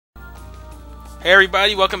Hey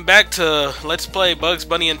everybody, welcome back to Let's Play Bugs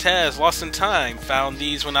Bunny and Taz Lost in Time. Found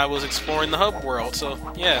these when I was exploring the hub world, so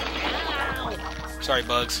yeah. Sorry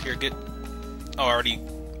Bugs, here get... Oh, already...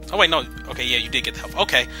 Oh wait, no. Okay, yeah, you did get the help.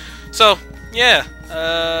 Okay, so, yeah.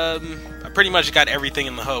 I pretty much got everything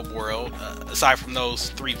in the hub world, aside from those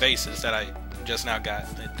 3 vases that I just now got.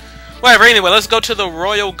 But whatever, anyway, let's go to the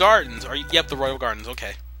Royal Gardens. Yep, the Royal Gardens,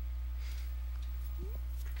 okay.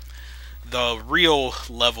 The real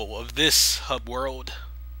level of this hub world.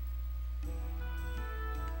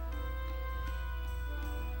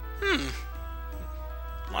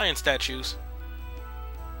 Lion statues.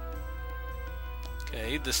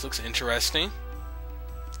 Okay, this looks interesting.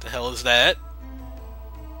 What the hell is that?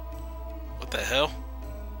 What the hell?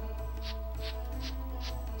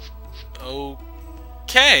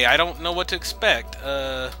 Okay, I don't know what to expect.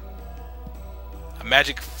 A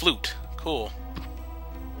magic flute. Cool.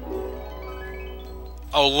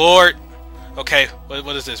 Oh lord! Okay,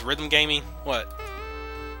 what is this? Rhythm gaming? What?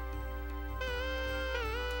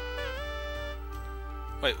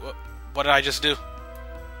 Wait, what did I just do?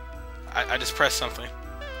 I just pressed something.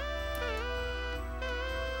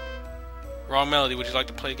 Wrong melody, would you like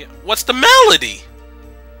to play again? What's the melody?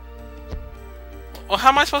 Well, how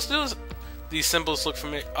am I supposed to do this? These symbols look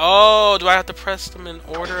familiar. Oh, do I have to press them in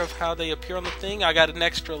order of how they appear on the thing? I got an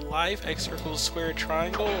extra life. X circle, square,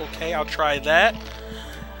 triangle. Okay, I'll try that.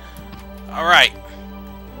 Alright.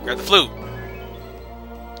 Grab the flute.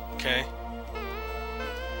 Okay.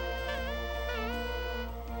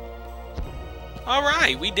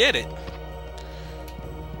 Alright, we did it.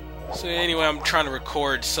 So anyway, I'm trying to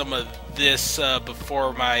record some of this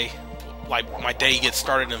before my day gets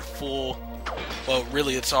started in full. Well,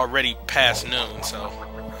 really, it's already past noon, so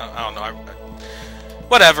I don't know.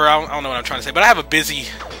 Whatever, I don't know what I'm trying to say. But I have a busy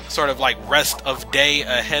sort of like rest of day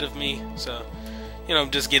ahead of me, so you know,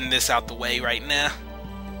 I'm just getting this out the way right now.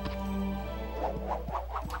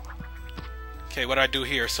 Okay, what do I do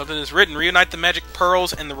here? Something is written. Reunite the magic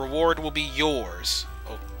pearls and the reward will be yours.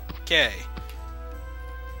 Okay.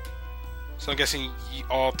 So I'm guessing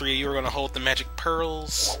all 3 of you are going to hold the magic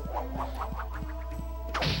pearls.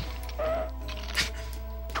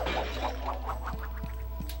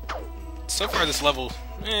 So far this level,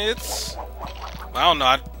 it's... I don't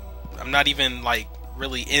know, I'm not even, like,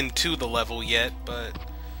 really into the level yet, but...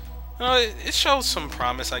 it shows some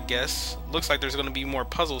promise, I guess. Looks like there's going to be more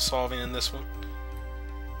puzzle solving in this one.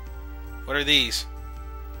 What are these?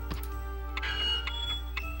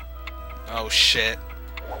 Oh, shit.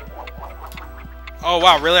 Oh,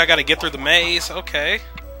 wow, really? I gotta get through the maze? Okay.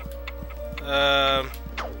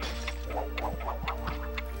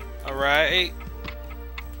 Alright.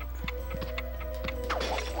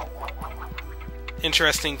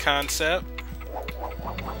 Interesting concept.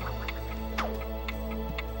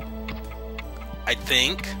 I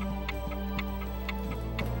think.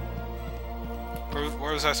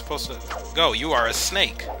 Where was I supposed to go? You are a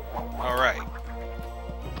snake. Alright.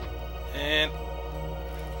 And...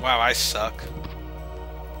 wow, I suck.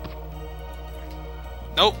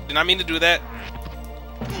 Nope, did not mean to do that.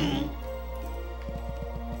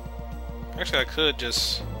 Actually, I could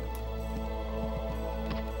just...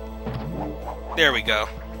 there we go.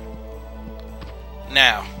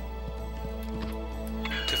 Now,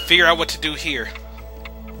 to figure out what to do here.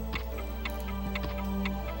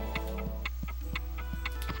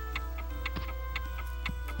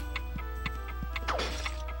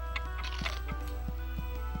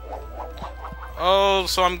 Oh,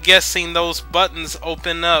 so I'm guessing those buttons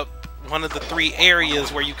open up one of the 3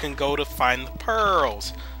 areas where you can go to find the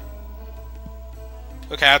pearls.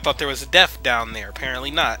 Okay, I thought there was a death down there. Apparently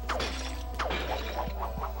not.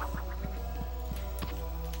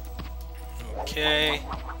 Okay.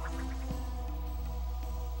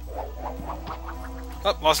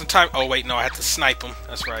 Oh, lost some time. Oh, wait, no, I had to snipe him.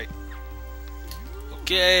 That's right.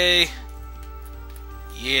 Okay.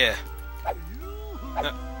 Yeah.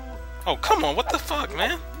 Oh, come on, what the fuck,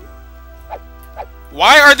 man?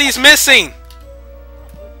 Why are these missing?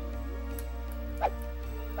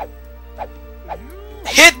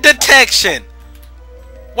 Hit detection!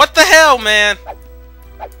 What the hell, man?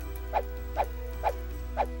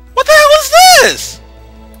 What the hell is this?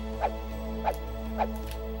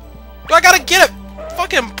 Do I gotta get a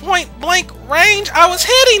fucking point blank range? I was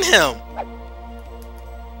hitting him!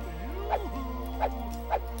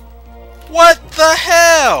 What the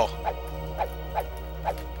hell?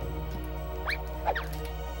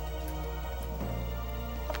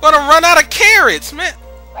 I'm gonna run out of carrots, man.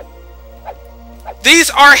 These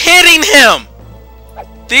are hitting him.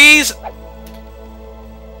 These...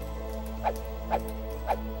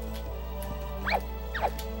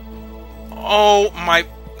 Oh my...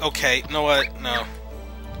 Okay, you know what? No.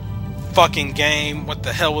 Fucking game. What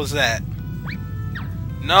the hell was that?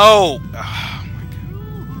 No! Oh my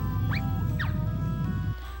God.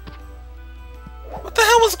 What the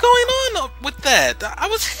hell was going on with that? I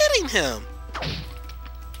was hitting him.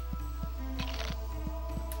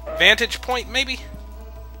 Vantage point, maybe?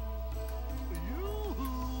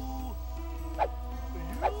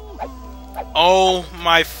 Oh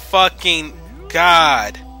my fucking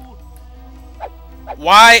God.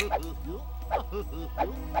 Why?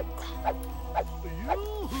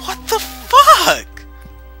 What the fuck?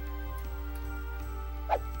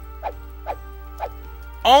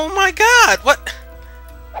 Oh my God, what?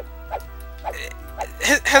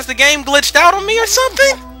 Has the game glitched out on me or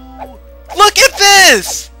something? Look at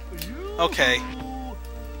this! Okay.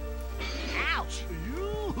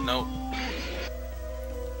 Nope.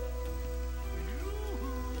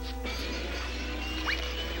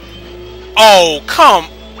 Oh, come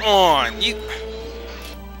on! You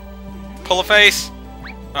pull a face.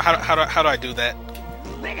 Oh, how do I do that?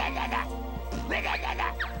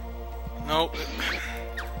 Nope.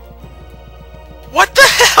 What the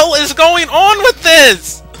hell is going on with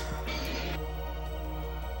this?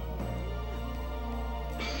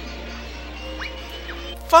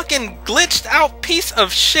 Fucking glitched out piece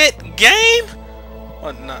of shit game?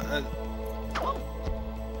 What? No.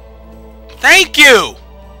 Thank you.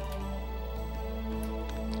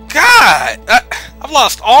 God, I've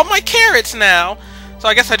lost all my carrots now, so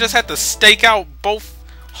I guess I just had to stake out both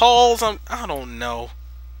holes. I don't know.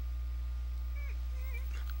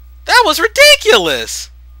 That was ridiculous.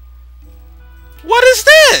 What is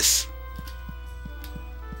this?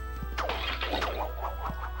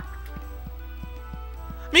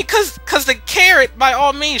 I mean, cause the carrot by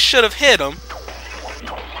all means should have hit him,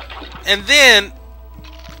 and then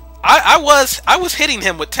I was hitting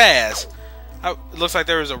him with Taz. It looks like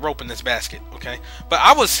there was a rope in this basket, okay? But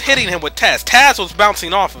I was hitting him with Taz. Taz was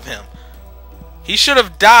bouncing off of him. He should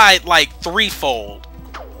have died like threefold.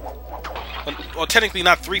 Well, technically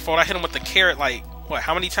not threefold. I hit him with the carrot like, what,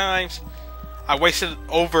 how many times? I wasted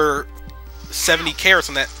over 70 carrots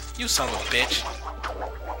on that. You son of a bitch.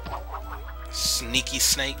 Sneaky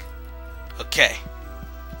snake. Okay.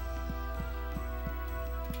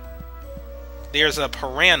 There's a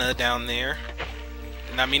piranha down there.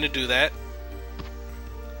 Did not mean to do that.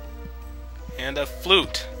 And a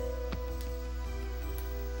flute.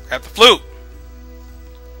 Grab the flute.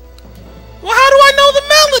 Well, how do I know the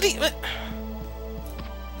melody?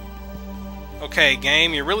 Okay,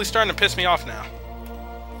 game, you're really starting to piss me off now.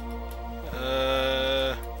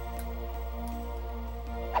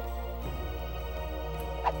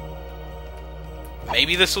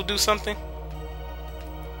 Maybe this will do something?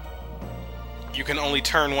 You can only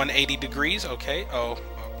turn 180 degrees? Okay. Oh,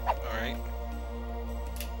 alright.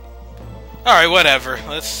 Alright, whatever.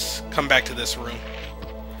 Let's come back to this room.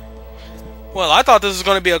 Well, I thought this was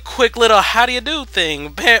going to be a quick little how do you do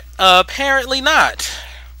thing. Apparently not.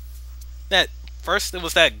 That first it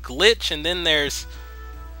was that glitch, and then there's...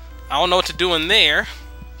 I don't know what to do in there.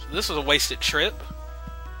 So this was a wasted trip.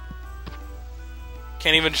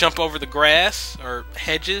 Can't even jump over the grass or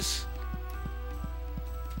hedges.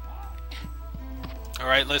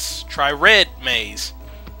 Alright, let's try red maze.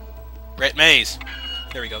 Red maze.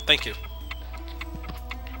 There we go, thank you.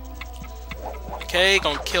 Okay,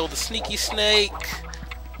 gonna kill the sneaky snake.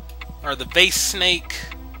 Or the vase snake.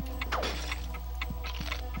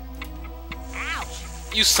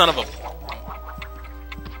 You son of a...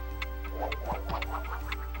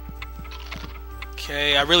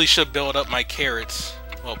 Okay, I really should build up my carrots.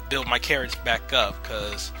 Well, build my carrots back up,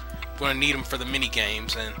 because I'm going to need them for the mini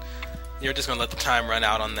games, and you're just going to let the time run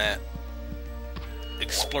out on that.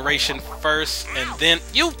 Exploration first, and then...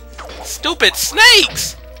 You stupid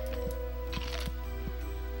snakes!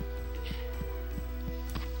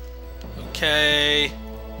 Okay...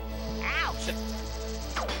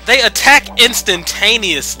 They attack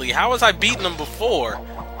instantaneously. How was I beating them before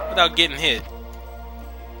without getting hit?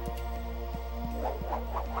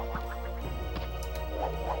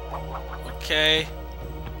 Okay.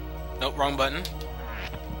 Nope, wrong button.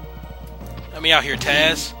 Let me out here,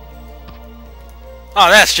 Taz. Oh,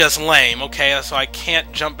 that's just lame. Okay, so I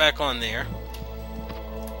can't jump back on there.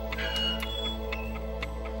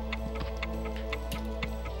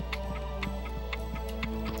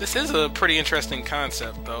 This is a pretty interesting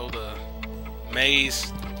concept, though, the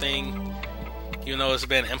maze thing. Even though it's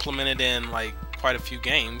been implemented in, like, quite a few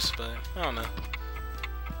games, but I don't know.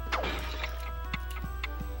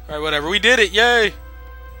 Alright, whatever. We did it! Yay!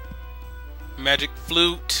 Magic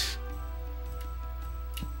flute.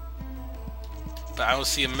 But I don't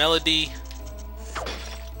see a melody.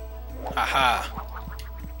 Haha.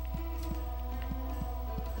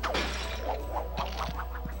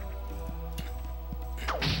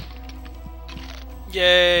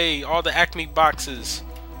 Yay! All the Acme boxes.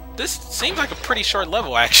 This seems like a pretty short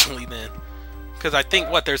level, actually, then. Because I think,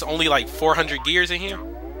 what, there's only like 400 gears in here?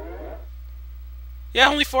 Yeah,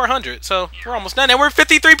 only 400, so we're almost done. And we're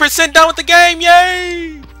 53% done with the game!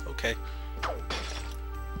 Yay! Okay.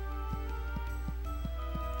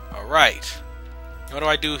 Alright. What do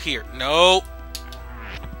I do here? Nope.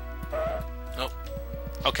 Nope.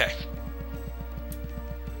 Okay.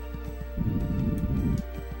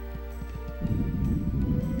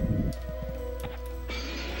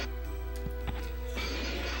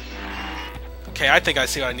 Okay, I think I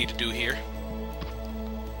see what I need to do here.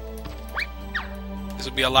 This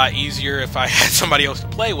would be a lot easier if I had somebody else to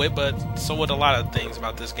play with, but so would a lot of things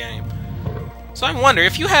about this game. So I wonder,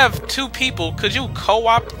 if you have two people, could you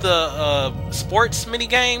co-op the sports mini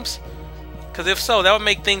games? Because if so, that would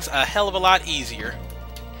make things a hell of a lot easier.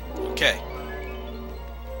 Okay.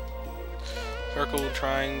 Circle,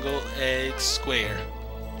 triangle, egg, square.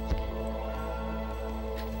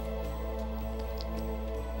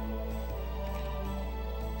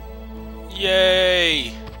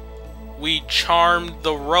 Yay! We charmed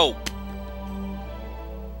the rope.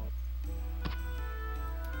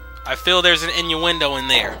 I feel there's an innuendo in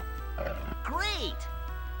there. Great.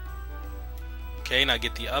 Okay, now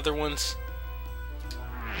get the other ones.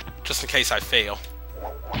 Just in case I fail.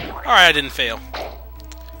 Alright, I didn't fail.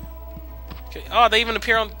 Okay. Oh, they even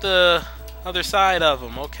appear on the other side of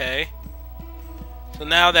them. Okay. So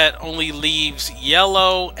now that only leaves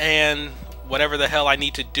yellow and whatever the hell I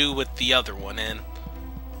need to do with the other one. And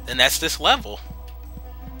that's this level.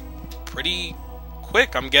 Pretty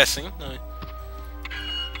quick, I'm guessing.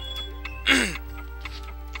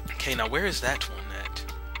 Okay, now where is that one at?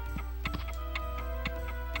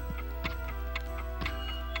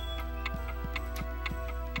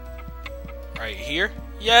 Right here?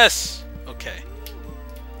 Yes! Okay.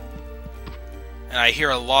 And I hear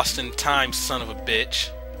a lost in time son of a bitch.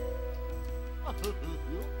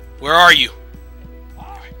 Where are you?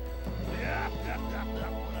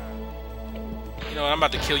 You know what, I'm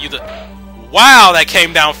about to kill you. Wow, that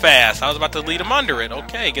came down fast. I was about to lead him under it.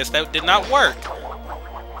 Okay, guess that did not work.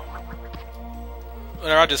 Or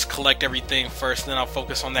I'll just collect everything first, then I'll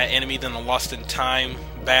focus on that enemy, then the lost in time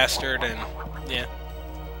bastard, and yeah.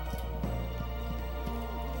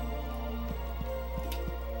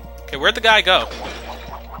 Okay, where'd the guy go?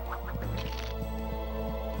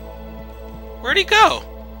 Where'd he go?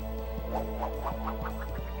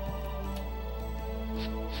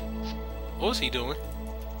 What was he doing?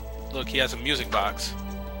 Look, he has a music box.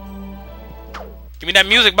 Give me that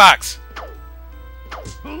music box!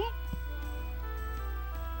 Give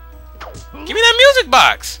me that music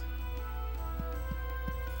box!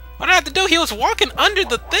 What did I have to do? He was walking under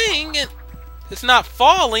the thing and it's not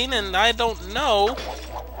falling and I don't know.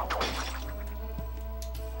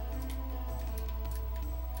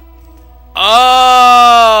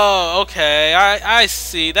 Oh, okay. I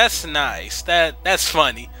see. That's nice. That's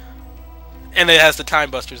funny. And it has the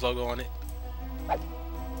TimeBusters logo on it.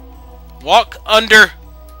 Walk under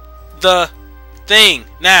the thing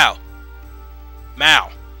now. Mow.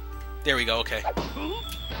 There we go, okay.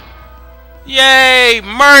 Yay!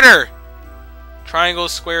 Murder! Triangle,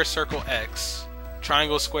 square, circle, X.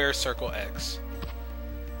 Triangle, square, circle, X.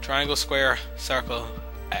 Triangle, square, circle,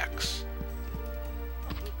 X.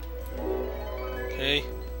 Okay.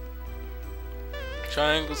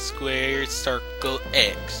 Triangle, square, circle,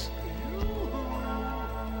 X.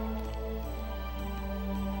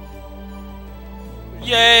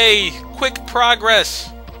 Yay! Quick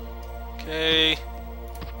progress! Okay.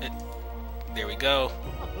 There we go.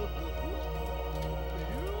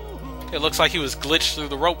 Okay, looks like he was glitched through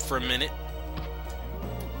the rope for a minute.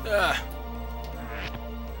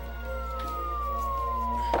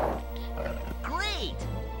 Great!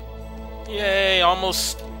 Yay,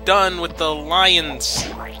 almost done with the lions.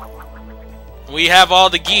 We have all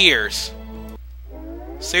the gears.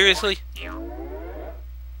 Seriously?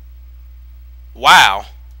 Wow.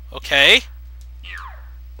 Okay.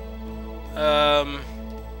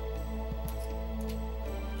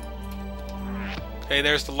 Okay,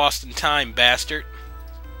 there's the lost in time bastard.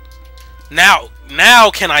 Now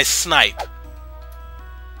can I snipe?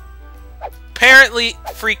 Apparently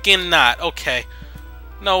freaking not. Okay.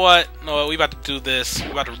 Know what? We about to do this.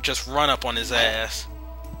 We about to just run up on his ass.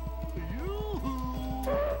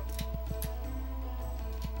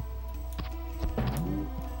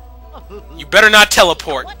 You better not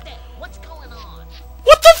teleport. What's going on?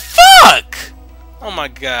 What the fuck? Oh my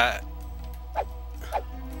god.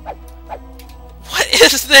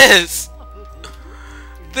 is this?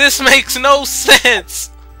 This makes no sense.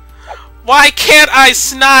 Why can't I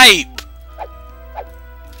snipe?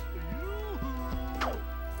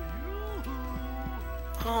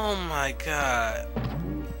 Oh my god.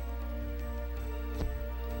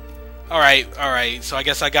 Alright, so I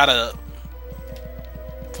guess I gotta...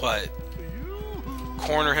 What?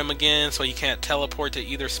 Corner him again so he can't teleport to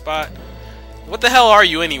either spot? What the hell are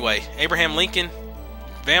you anyway? Abraham Lincoln?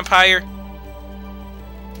 Vampire?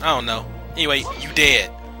 I don't know. Anyway, you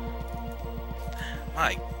dead.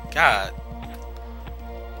 My god.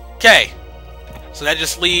 Okay. So that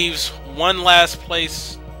just leaves one last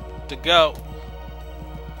place to go.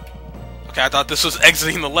 Okay, I thought this was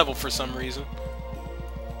exiting the level for some reason.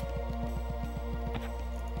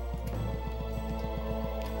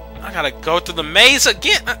 I gotta go through the maze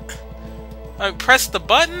again. I press the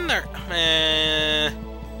button or... Man...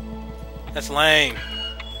 That's lame.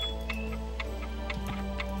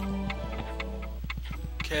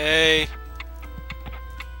 Okay.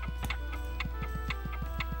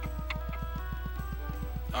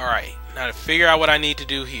 Alright, now to figure out what I need to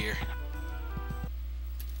do here.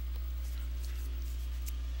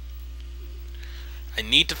 I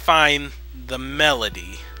need to find the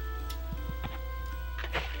melody.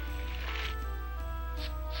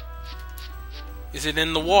 Is it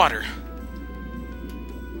in the water?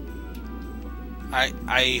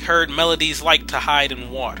 I heard melodies like to hide in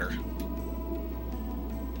water.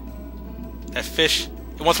 That fish,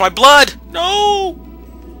 it wants my blood! No!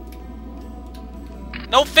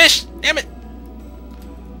 No fish! Damn it!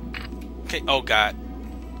 Okay, oh god.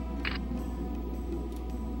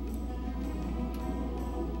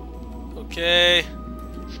 Okay.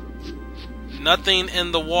 Nothing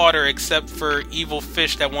in the water except for evil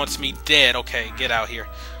fish that wants me dead. Okay, get out here.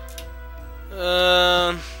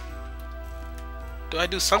 Do I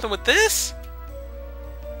do something with this?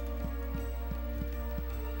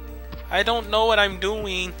 I don't know what I'm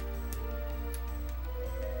doing.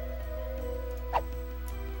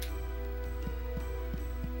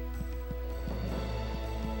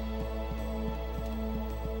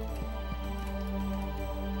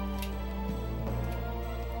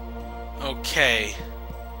 Okay.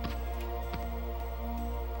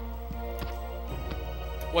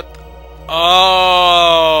 What?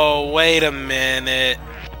 Oh, wait a minute.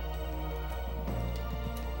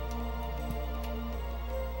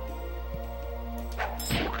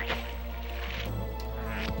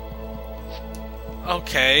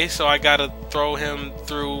 Okay, so I gotta throw him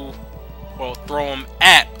through, well, throw him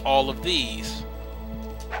at all of these.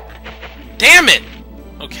 Damn it!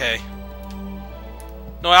 Okay.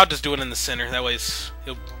 No, I'll just do it in the center. That way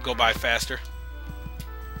he'll go by faster.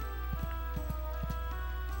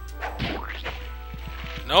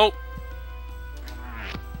 Nope.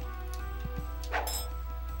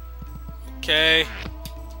 Okay.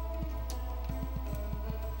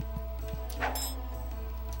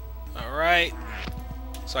 Alright.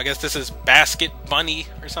 So I guess this is Basket Bunny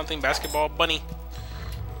or something. Basketball Bunny.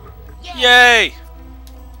 Yay!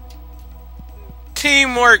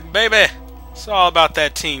 Teamwork, baby! It's all about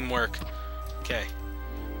that teamwork. Okay.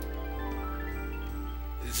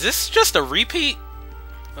 Is this just a repeat?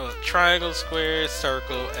 Oh, triangle, square,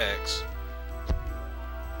 circle, X.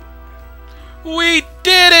 We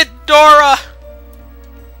did it, Dora!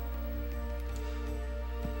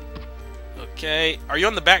 Okay. Are you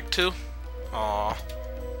on the back too? Aw.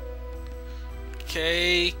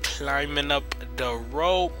 Okay, climbing up the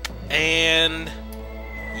rope, and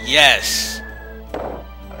yes.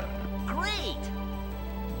 Great.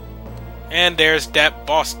 And there's that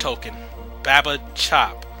boss token, Baba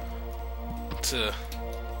Chop.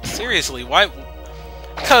 Seriously, why?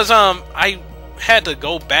 Because I had to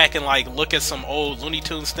go back and like look at some old Looney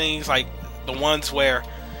Tunes things, like the ones where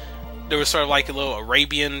there was sort of like a little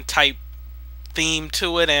Arabian type theme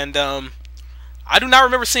to it, and I do not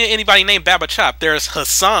remember seeing anybody named Baba Chop. There's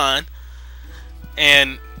Hassan,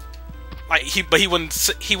 and like he wouldn't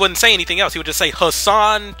say anything else. He would just say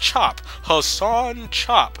Hassan Chop, Hassan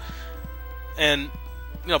Chop, and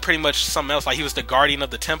you know, pretty much something else, like he was the guardian of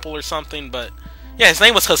the temple or something. But yeah, his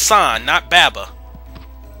name was Hassan, not Baba.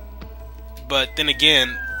 But then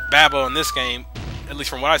again, Baba in this game, at least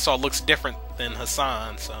from what I saw, looks different than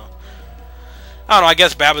Hassan. So I don't know. I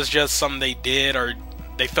guess Baba's just something they did, or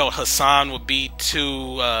they felt Hassan would be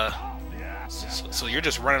too, so you're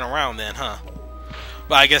just running around then, huh?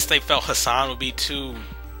 But I guess they felt Hassan would be too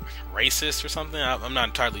racist or something. I'm not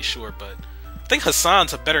entirely sure, but I think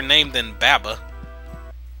Hassan's a better name than Baba,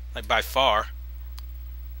 like by far.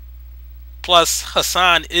 Plus,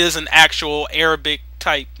 Hassan is an actual Arabic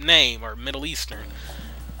type name, or Middle Eastern.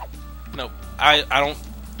 No, I don't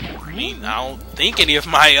think any of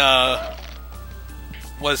my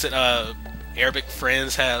Arabic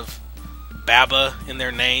friends have Baba in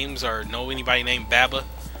their names or know anybody named Baba.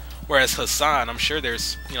 Whereas Hassan, I'm sure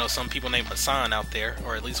there's, some people named Hassan out there,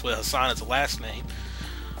 or at least with Hassan as a last name.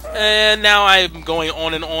 And now I'm going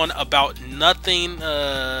on and on about nothing,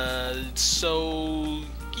 so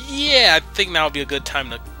yeah, I think now would be a good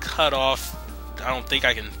time to cut off. I don't think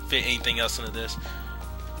I can fit anything else into this.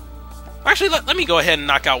 Actually, let me go ahead and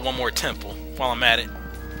knock out one more temple while I'm at it.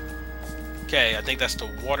 Okay, I think that's the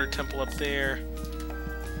water temple up there.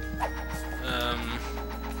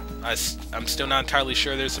 I'm still not entirely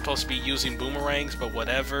sure they're supposed to be using boomerangs, but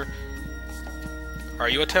whatever. Are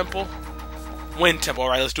you a temple? Wind temple.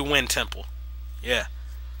 Alright, let's do wind temple. Yeah.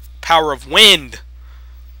 Power of wind.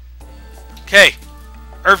 Okay.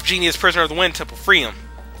 Earth Genius, prisoner of the wind temple. Free him.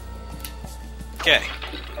 Okay.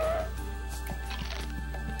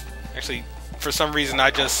 Actually, for some reason,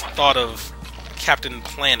 I just thought of Captain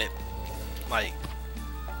Planet. Like,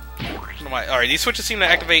 I don't know why. Alright, these switches seem to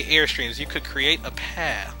activate airstreams. You could create a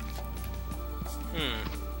path.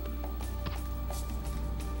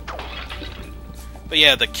 But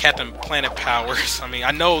yeah, the Captain Planet powers. I mean,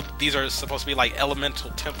 I know these are supposed to be like elemental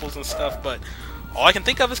temples and stuff, but all I can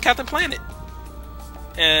think of is Captain Planet.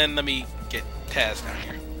 And let me get Taz down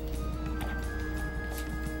here.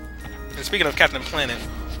 And speaking of Captain Planet,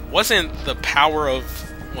 wasn't the power of,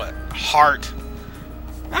 what, heart?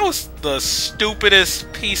 That was the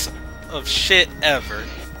stupidest piece of shit ever.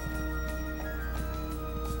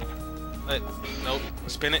 But, nope,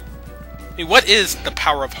 spin it. I mean, what is the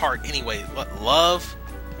power of heart anyway? What, love?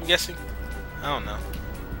 I'm guessing? I don't know.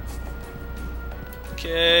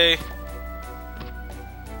 Okay.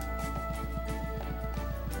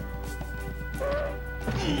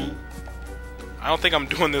 I don't think I'm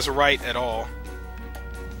doing this right at all.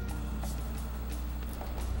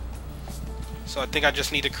 So I think I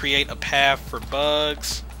just need to create a path for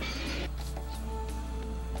bugs.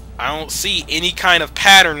 I don't see any kind of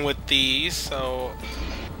pattern with these, so...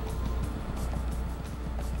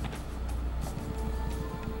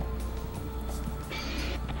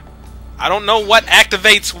 I don't know what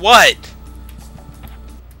activates what.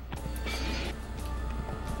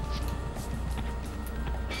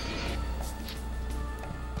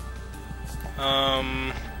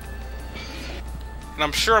 And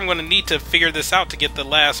I'm sure I'm going to need to figure this out to get the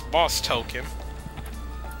last boss token.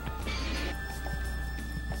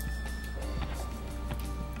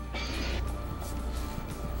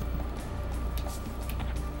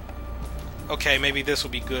 Okay, maybe this will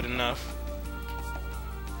be good enough.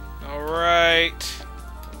 Alright.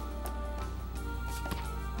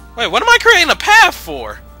 Wait, what am I creating a path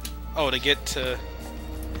for? Oh, to get to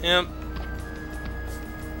him.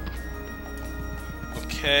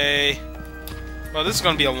 Okay. Well, this is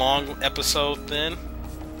going to be a long episode then.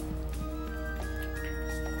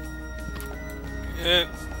 Yeah.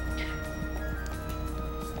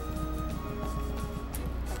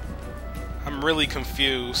 I'm really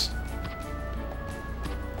confused.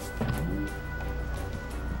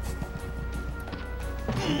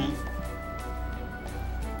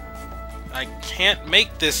 I can't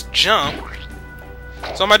make this jump.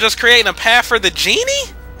 So am I just creating a path for the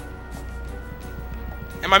genie?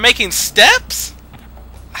 Am I making steps?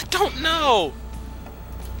 I don't know.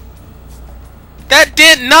 That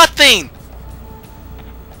did nothing.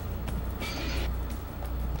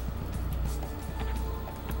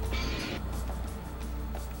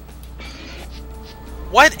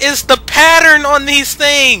 What is the pattern on these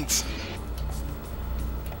things?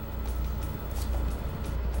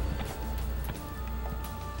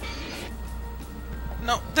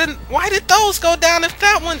 No, then why did those go down if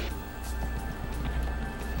that one...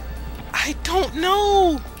 I don't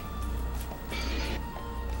know.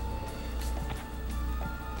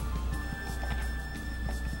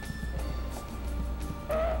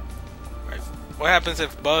 Right. What happens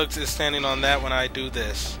if Bugs is standing on that when I do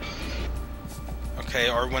this? Okay,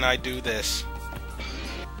 or when I do this.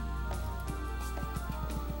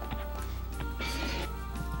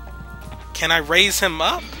 Can I raise him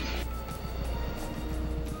up?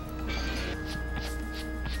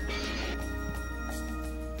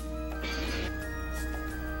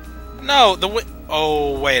 No,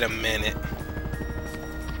 oh, wait a minute.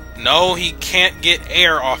 No, he can't get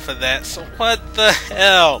air off of that, so what the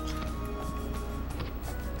hell?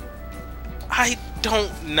 I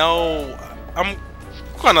don't know. I'm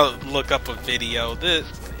gonna look up a video.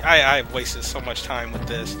 I've wasted so much time with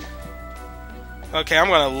this. Okay, I'm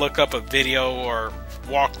gonna look up a video or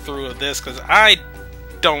walkthrough of this, because I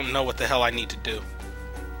don't know what the hell I need to do.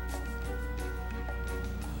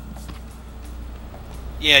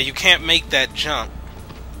 Yeah, you can't make that jump.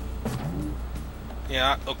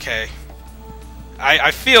 Yeah, okay.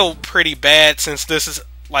 I feel pretty bad since this is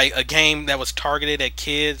like a game that was targeted at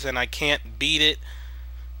kids and I can't beat it.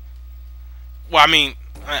 Well, I mean,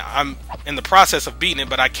 I'm in the process of beating it,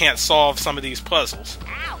 but I can't solve some of these puzzles.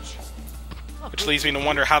 Ouch! Which leads me to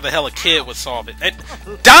wonder how the hell a kid would solve it.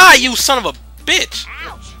 Die, you son of a bitch!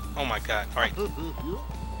 Ouch! Oh my god, alright.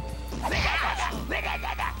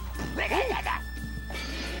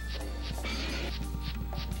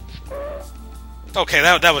 Okay,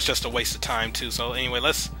 that was just a waste of time too. So anyway,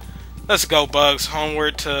 let's go, Bugs.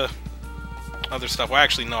 Onward to other stuff. Well,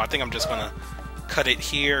 actually, no. I think I'm just gonna cut it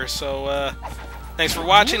here. So thanks for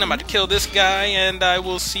watching. I'm about to kill this guy, and I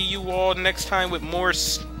will see you all next time with more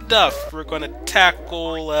stuff. We're gonna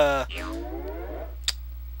tackle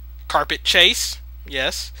carpet chase,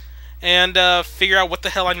 yes, and figure out what the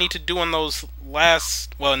hell I need to do on those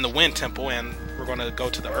last. Well, in the Wind Temple, and we're gonna go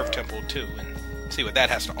to the Earth Temple too, and see what that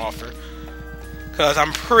has to offer. Because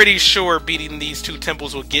I'm pretty sure beating these two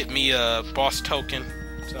temples will get me a boss token.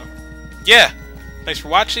 So, yeah. Thanks for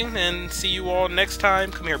watching, and see you all next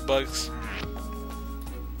time. Come here, Bugs.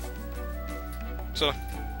 So,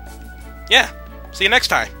 yeah. See you next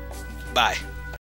time. Bye.